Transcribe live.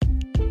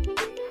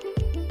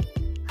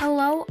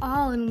Hello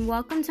all and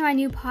welcome to my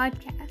new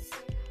podcast.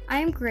 I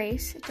am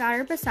Grace,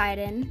 daughter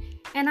Poseidon,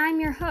 and I'm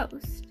your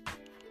host.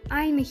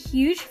 I am a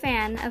huge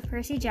fan of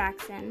Percy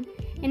Jackson,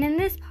 and in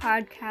this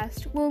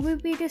podcast we'll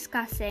be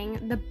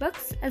discussing the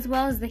books as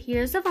well as the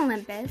Heroes of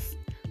Olympus,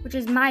 which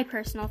is my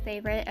personal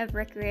favorite of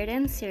Rick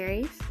Riordan's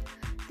series,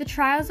 the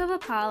Trials of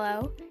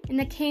Apollo, and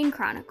the Kane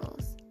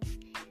Chronicles.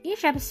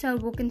 Each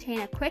episode will contain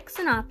a quick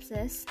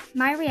synopsis,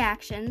 my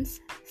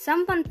reactions,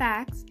 some fun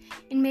facts,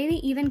 and maybe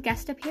even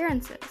guest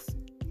appearances.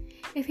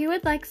 If you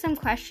would like some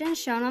questions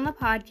shown on the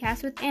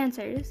podcast with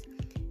answers,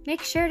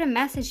 make sure to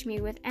message me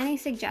with any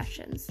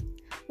suggestions.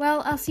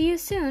 Well, I'll see you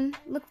soon.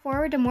 Look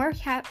forward to more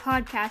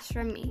podcasts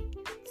from me.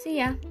 See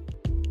ya.